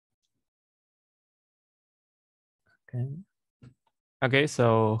Okay,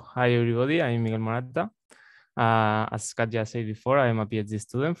 so hi everybody, I'm Miguel Morata. As Katja said before, I'm a PhD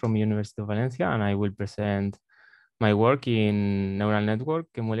student from University of Valencia, and I will present my work in neural network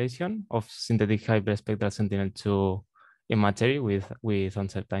emulation of synthetic hyperspectral Sentinel-2 imagery with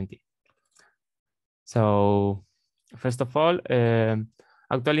uncertainty. So first of all,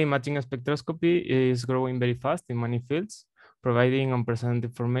 actually imaging spectroscopy is growing very fast in many fields, providing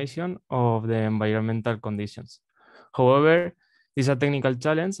unprecedented information of the environmental conditions. However, this is a technical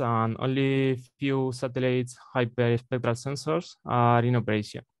challenge, and only few satellites hyperspectral sensors are in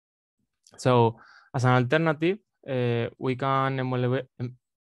operation. So as an alternative, we can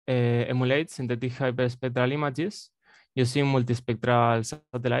emulate synthetic hyperspectral images using multispectral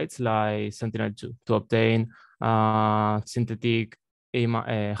satellites like Sentinel-2 to obtain synthetic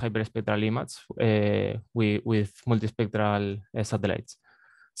hyperspectral image with multispectral satellites.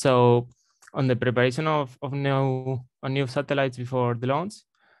 So on the preparation of new satellites before the launch,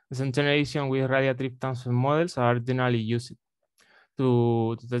 the second generation with radiative transfer models are generally used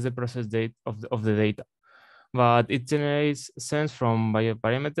to test the process date of the data. But it generates sense from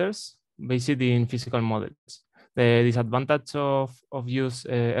bioparameters based in physical models. The disadvantage of use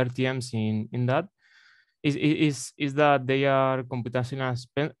RTMs in that is that they are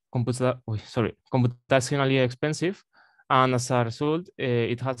computationally expensive, and as a result,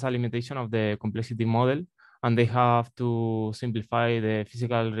 it has a limitation of the complexity model, and they have to simplify the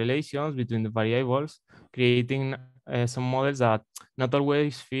physical relations between the variables, creating some models that not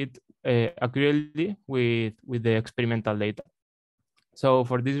always fit accurately with the experimental data. So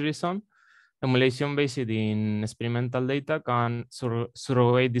for this reason, emulation based in experimental data can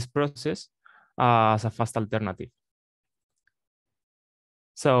surrogate this process as a fast alternative.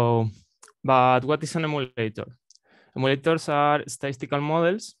 So, but what is an emulator? Emulators are statistical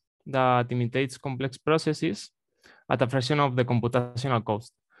models that imitates complex processes at a fraction of the computational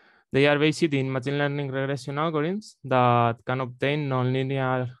cost. They are based in machine learning regression algorithms that can obtain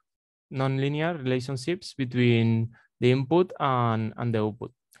nonlinear relationships between the input and the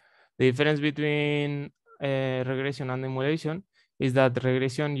output. The difference between regression and emulation is that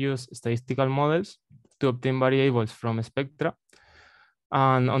regression uses statistical models to obtain variables from spectra,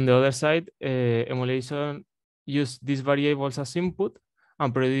 and on the other side, emulation uses these variables as input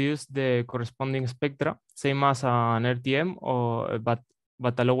and produce the corresponding spectra, same as an RTM,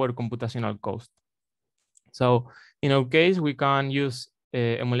 but a lower computational cost. So in our case, we can use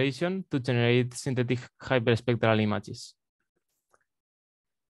emulation to generate synthetic hyperspectral images.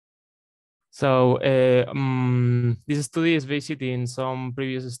 So this study is based in some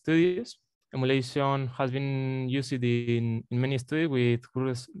previous studies. Emulation has been used in many studies with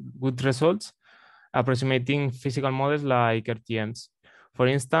good results, approximating physical models like RTMs. For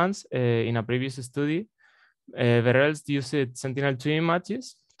instance, in a previous study, Verrels used Sentinel-2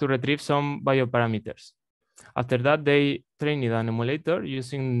 images to retrieve some bioparameters. After that, they trained an emulator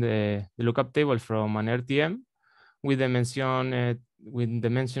using the lookup table from an RTM with the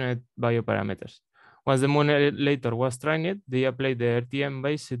mentioned bioparameters. Once the emulator was trained, they applied the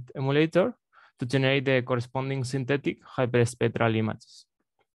RTM-based emulator to generate the corresponding synthetic hyperspectral images.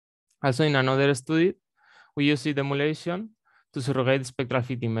 Also, in another study, we used the emulation to surrogate the spectral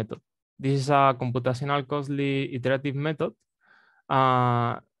fitting method. This is a computational costly iterative method.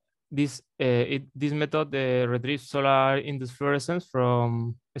 This method retrieves solar induced fluorescence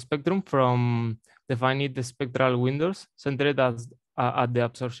from a spectrum from defined spectral windows centered at the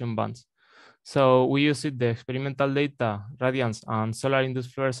absorption bands. So we use the experimental data, radiance, and solar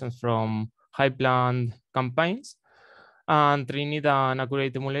induced fluorescence from HyPlant campaigns, and trained an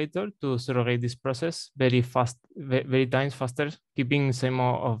accurate emulator to surrogate this process very fast, very times faster, keeping same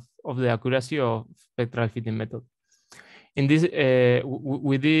of the accuracy of spectral fitting method. In this,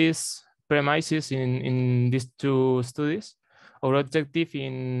 with these premises in these two studies, our objective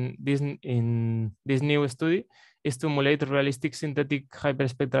in this new study is to emulate realistic synthetic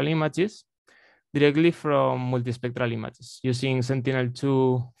hyperspectral images directly from multispectral images using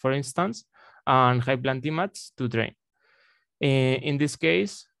Sentinel-2, for instance, and HyPlant image to train. In this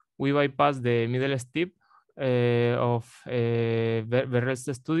case, we bypass the middle step of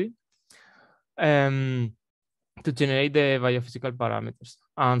Verrels study to generate the biophysical parameters,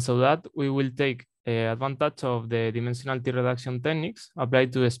 and so that we will take advantage of the dimensionality reduction techniques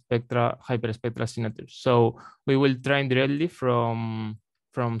applied to the hyperspectral signatures. So we will train directly from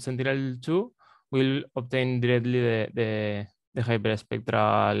Sentinel-2. We'll obtain directly the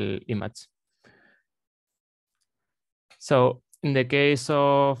hyperspectral image. So in the case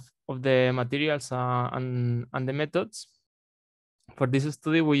of the materials and the methods, for this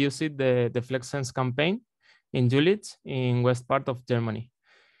study we used the FlexSense campaign in Jülich in west part of Germany.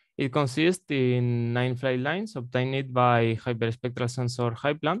 It consists in 9 flight lines obtained by hyperspectral sensor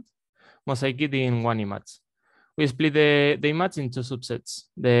HyPlant, mosaiced in one image. We split the image into subsets,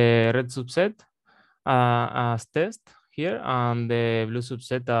 the red subset as test here, and the blue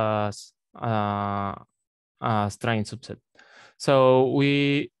subset as train subset. So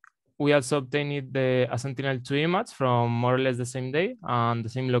we also obtained a Sentinel-2 image from more or less the same day and the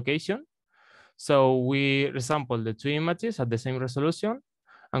same location. So we resample the two images at the same resolution,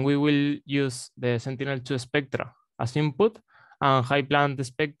 and we will use the Sentinel-2 spectra as input and HyPlant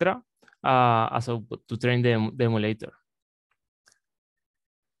spectra as output to train the emulator.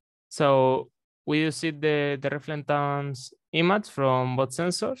 So we use the reflectance image from both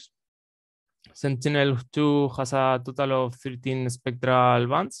sensors. Sentinel-2 has a total of 13 spectral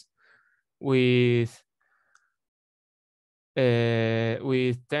bands with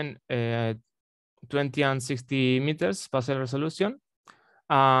 10, 20 and 60 meters spatial resolution,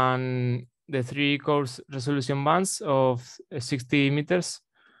 and the three coarse resolution bands of 60 meters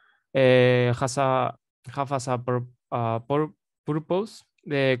have as a purpose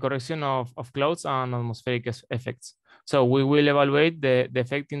the correction of clouds and atmospheric effects. So we will evaluate the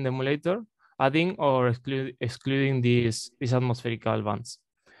effect in the emulator, adding or excluding these atmospheric bands.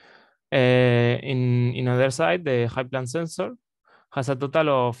 In other side, the HyPlant sensor has a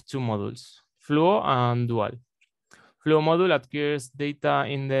total of 2 modules, fluo and dual. Fluo module acquires data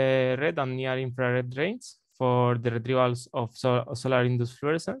in the red and near infrared range for the retrievals of solar-induced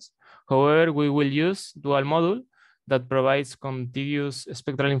fluorescence. However, we will use dual module that provides contiguous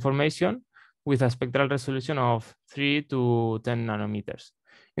spectral information with a spectral resolution of 3 to 10 nanometers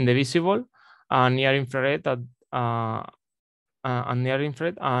in the visible and near infrared and 10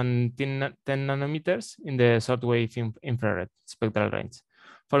 nanometers in the shortwave infrared spectral range,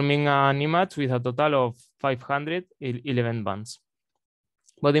 forming an image with a total of 511 bands.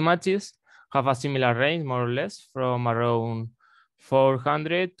 Both images have a similar range, more or less, from around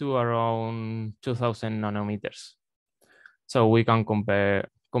 400 to around 2000 nanometers. So we can compare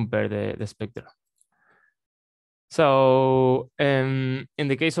the spectra. So in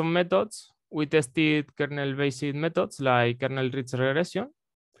the case of methods, we tested kernel-based methods like kernel-rich regression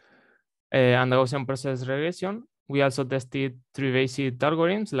and Gaussian process regression. We also tested tree-based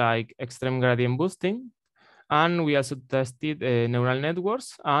algorithms like extreme gradient boosting, and we also tested neural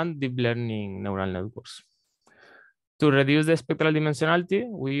networks and deep learning neural networks. To reduce the spectral dimensionality,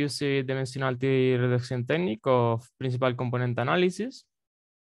 we use a dimensionality reduction technique of principal component analysis.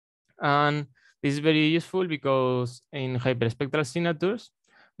 And this is very useful because in hyperspectral signatures,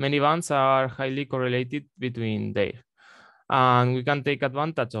 many bands are highly correlated between them. And we can take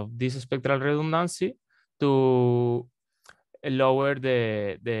advantage of this spectral redundancy to lower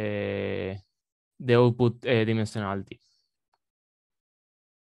the output dimensionality.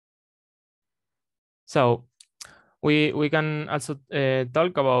 So we can also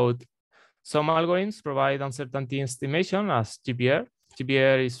talk about some algorithms provide uncertainty estimation as GPR.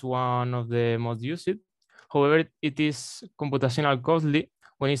 GPR is one of the most used. However, it is computational costly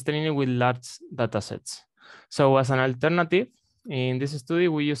when it's trained with large datasets. So as an alternative, in this study,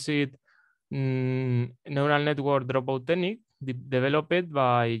 we use it neural network dropout technique developed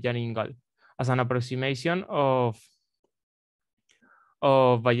by Jan Ingal as an approximation of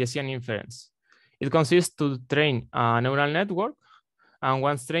Bayesian inference. It consists to train a neural network, and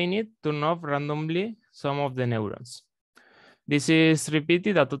once trained, turn off randomly some of the neurons. This is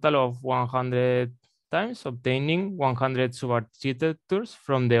repeated a total of 100 times, obtaining 100 subarchitectures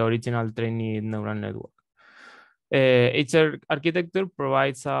from the original trained neural network. Each architecture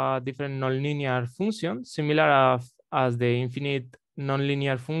provides a different nonlinear function, similar as the infinite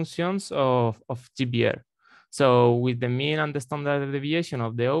nonlinear functions of GPR. So with the mean and the standard deviation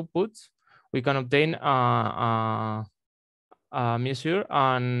of the outputs, we can obtain a measure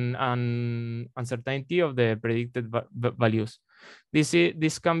and uncertainty of the predicted values.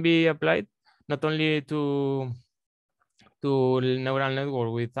 This can be applied not only to neural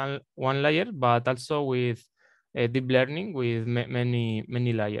network with one layer, but also with deep learning with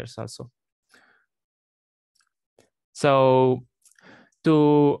many layers also. So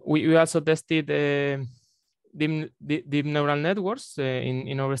we also tested deep neural networks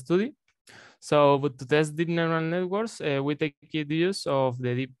in our study. So, but to test deep neural networks, we take use of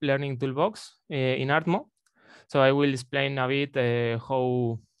the deep learning toolbox in Artmo. So I will explain a bit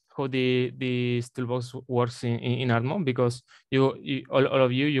how this toolbox works in Artmo, because all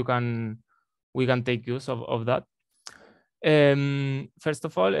of we can take use of that. First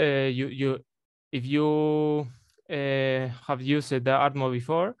of all, if you have used the Artmo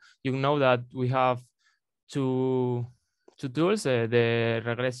before, you know that we have two tools, the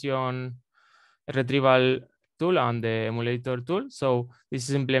regression retrieval tool and the emulator tool. So this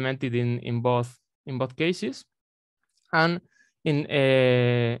is implemented in both cases. And in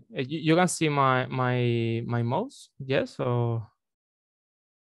you can see my mouse, yes or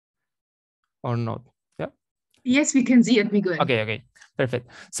not? Yeah. Yes, we can see it, Miguel. Okay, perfect.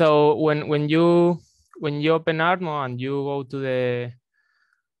 So when you open Armo and you go to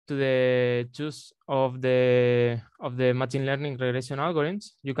the choose of the machine learning regression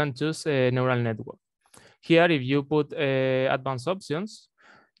algorithms, you can choose a neural network. Here, if you put advanced options,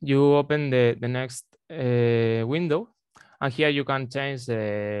 you open the next window, and here you can change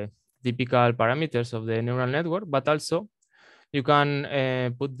the typical parameters of the neural network, but also you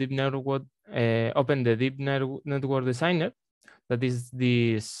can put deep network, open the deep network designer. That is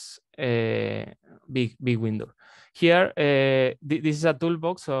this big window. Here, this is a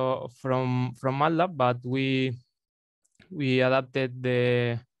toolbox from MATLAB, but we adapted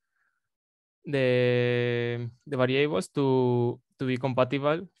the variables to be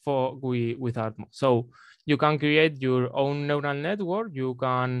compatible with Armo. So you can create your own neural network. You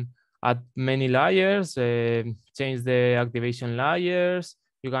can add many layers, change the activation layers.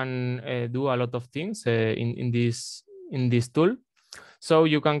 You can do a lot of things in this tool. So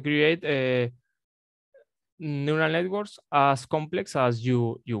you can create neural networks as complex as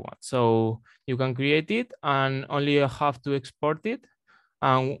you want. So you can create it and only have to export it.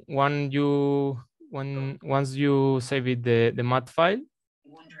 And once you save it the math file,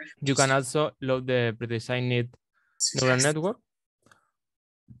 you can also load the predesigned neural network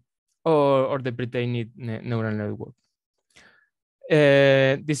or the pre-trained neural network.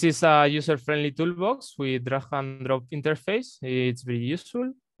 This is a user-friendly toolbox with drag and drop interface. It's very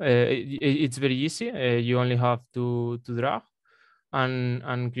useful. It's very easy. You only have to drag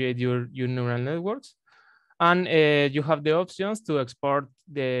and create your neural networks. And you have the options to export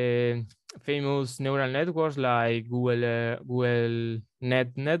the famous neural networks like Google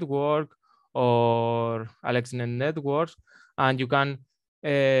Net Network or AlexNet networks, and you can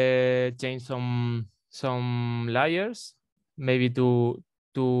change some layers, maybe to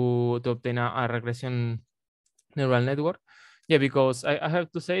obtain a regression neural network. Yeah, because I have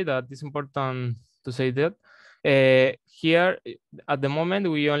to say that it's important to say that here at the moment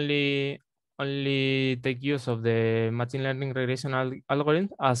we only take use of the machine learning regression algorithm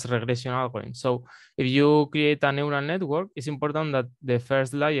as regression algorithm. So if you create a neural network, it's important that the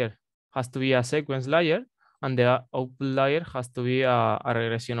first layer has to be a sequence layer and the output layer has to be a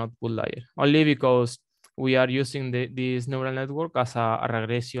regression output layer, only because we are using this neural network as a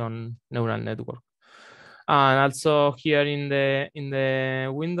regression neural network. And also here in the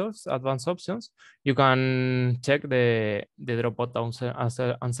Windows advanced options, you can check the dropout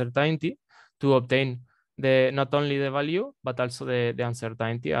uncertainty to obtain not only the value but also the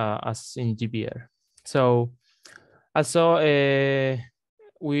uncertainty as in GPR. So also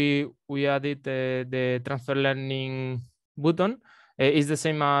we added the transfer learning button. It's the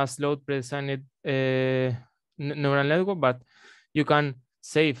same as load predesigned neural network, but you can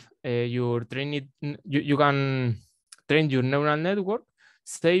save your training. You can train your neural network,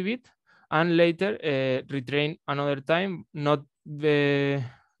 save it, and later retrain another time, not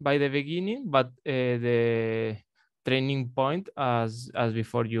by the beginning, but the training point as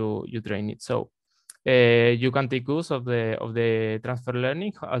before you train it. So you can take use of the transfer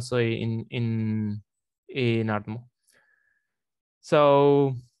learning also in Armo.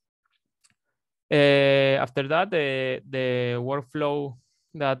 So after that, the workflow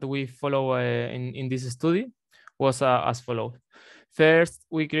that we follow in this study was as follows. First,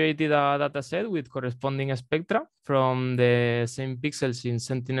 we created a dataset with corresponding spectra from the same pixels in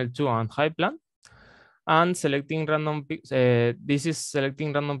Sentinel-2 and HyPlant, and selecting random this is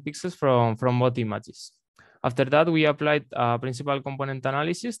selecting random pixels from both images. After that, we applied a principal component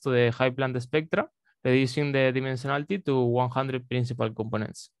analysis to the HyPlant spectra, reducing the dimensionality to 100 principal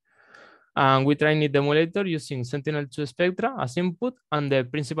components. And we trained the emulator using Sentinel-2 spectra as input and the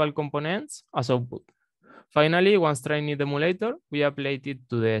principal components as output. Finally, once trained the emulator, we applied it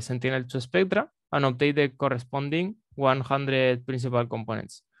to the Sentinel-2 spectra and obtained the corresponding 100 principal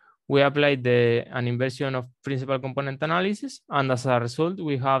components. We applied an inversion of principal component analysis, and as a result,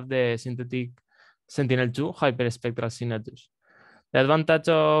 we have the synthetic Sentinel-2 hyperspectral signatures. The advantage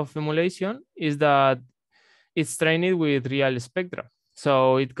of emulation is that it's trained with real spectra,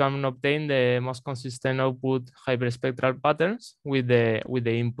 so it can obtain the most consistent output hyperspectral patterns with the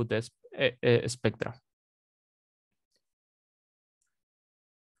input spectra.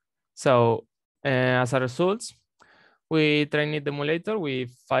 So as a result, we trained the emulator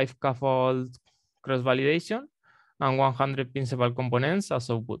with 5 scaffold cross-validation, and 100 principal components as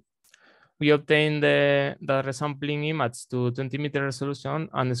output. We obtain the resampling image to 20-meter resolution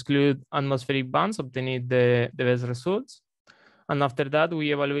and exclude atmospheric bands, obtaining the best results. And after that,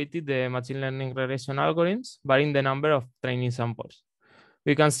 we evaluated the machine learning regression algorithms, varying the number of training samples.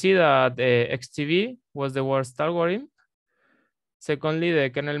 We can see that XGB was the worst algorithm. Secondly, the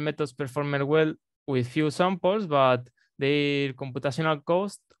kernel methods performed well with few samples, but their computational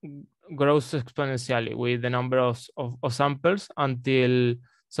cost grows exponentially with the number of samples until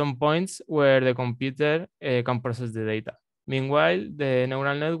some points where the computer can process the data. Meanwhile, the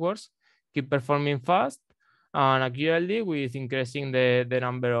neural networks keep performing fast and accurately with increasing the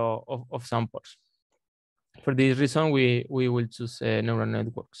number of samples. For this reason, we will choose neural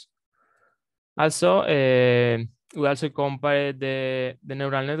networks. Also, we also compare the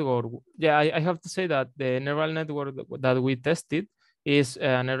neural network. Yeah, I have to say that the neural network that we tested is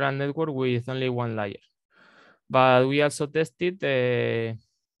a neural network with only one layer. But we also tested the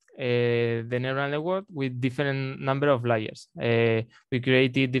neural network with different number of layers. We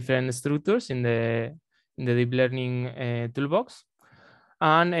created different structures in the deep learning toolbox,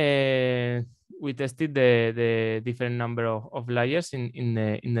 and we tested the different number of layers in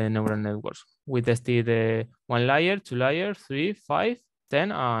the neural networks. We tested 1 layer, 2 layers, 3, 5,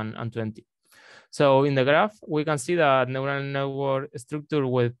 10, and 20. So in the graph, we can see that neural network structure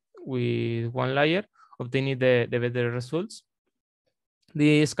with 1 layer obtaining the better results.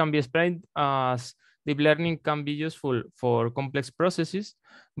 This can be explained as deep learning can be useful for complex processes,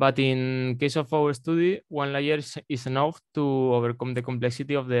 but in case of our study, 1 layer is enough to overcome the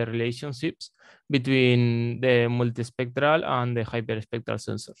complexity of the relationships between the multispectral and the hyperspectral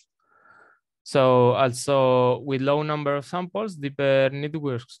sensors. So also with low number of samples, deeper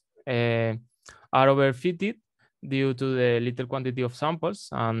networks are overfitted due to the little quantity of samples,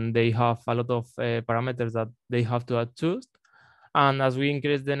 and they have a lot of parameters that they have to adjust. And as we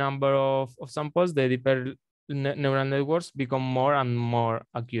increase the number of samples, the deeper neural networks become more and more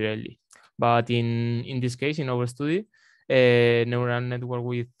accurately. But in this case, in our study, a neural network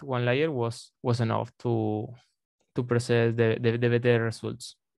with 1 layer was enough to process the better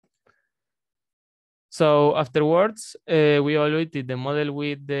results. So afterwards, we evaluated the model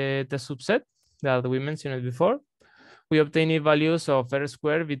with the test subset that we mentioned before. We obtained values of R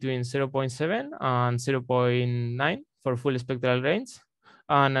squared between 0.7 and 0.9 for full spectral range,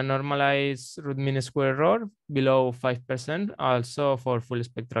 and a normalized root mean square error below 5% also for full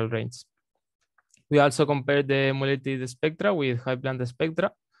spectral range. We also compared the emulated spectra with HyPlant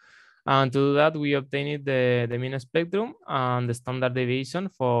spectra, and to do that, we obtained the mean spectrum and the standard deviation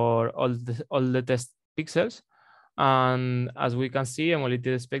for all the test pixels. And as we can see,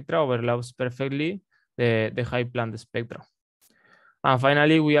 emulated spectra overlaps perfectly the HyPlant spectra. And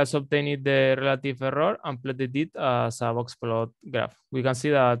finally, we also obtained the relative error and plotted it as a box plot graph. We can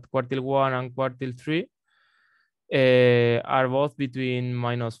see that quartile 1 and quartile 3 are both between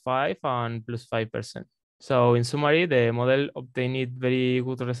 -5 and +5%. So in summary, the model obtained very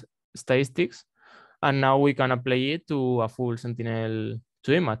good statistics, and now we can apply it to a full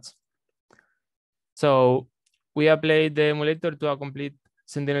Sentinel-2 image. So we applied the emulator to a complete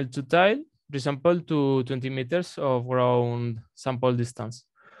Sentinel-2 tile, resampled to 20 meters of ground sample distance.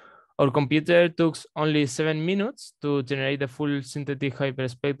 Our computer took only 7 minutes to generate a full synthetic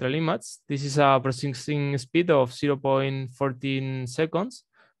hyperspectral image. This is a processing speed of 0.14 seconds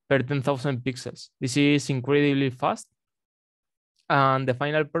per 10,000 pixels. This is incredibly fast. And the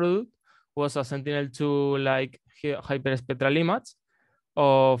final product was a Sentinel-2-like hyperspectral image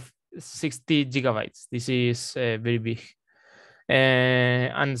of 60 gigabytes. This is very big.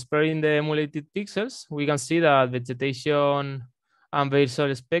 And exploring the emulated pixels, we can see that vegetation and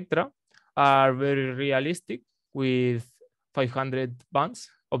versal spectra are very realistic with 500 bands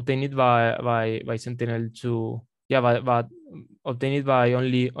obtained by Sentinel-2. Yeah, but obtained by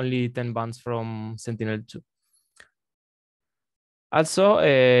only 10 bands from Sentinel-2. Also,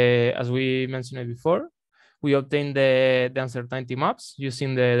 as we mentioned before, we obtained the uncertainty maps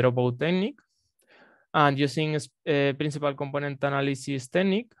using the dropout technique. And using principal component analysis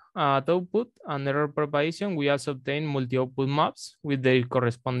technique at output and error propagation, we also obtain multi-output maps with their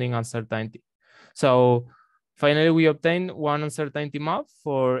corresponding uncertainty. So finally, we obtain one uncertainty map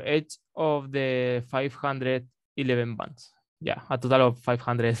for each of the 511 bands. Yeah, a total of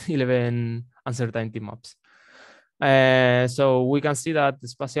 511 uncertainty maps. So we can see that the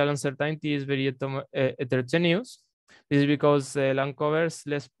spatial uncertainty is very heterogeneous. This is because land covers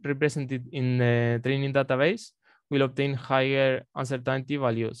less represented in the training database will obtain higher uncertainty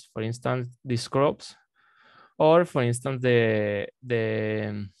values. For instance, these crops, or for instance, the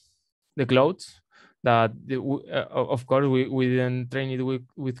clouds that of course we didn't train it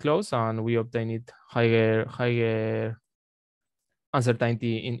with close, and we obtain it higher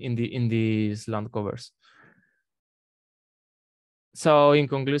uncertainty in these land covers. So in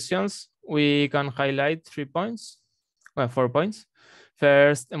conclusions, we can highlight 4 points.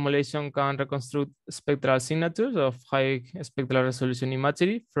 First, emulation can reconstruct spectral signatures of high spectral resolution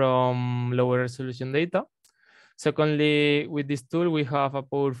imagery from lower resolution data. Secondly, with this tool, we have a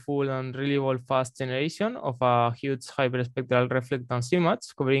powerful and reliable fast generation of a huge hyperspectral reflectance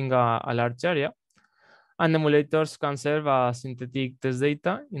image covering a large area. And emulators can serve as synthetic test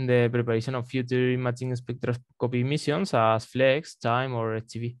data in the preparation of future imaging spectroscopy missions as FLEX, CHIME, or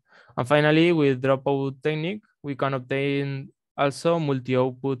HGV. And finally, with dropout technique, we can obtain also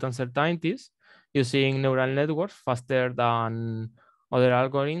multi-output uncertainties using neural networks faster than other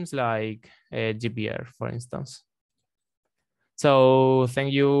algorithms like GPR, for instance. So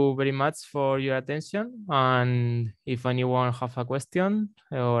thank you very much for your attention. And if anyone have a question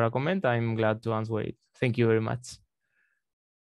or a comment, I'm glad to answer it. Thank you very much.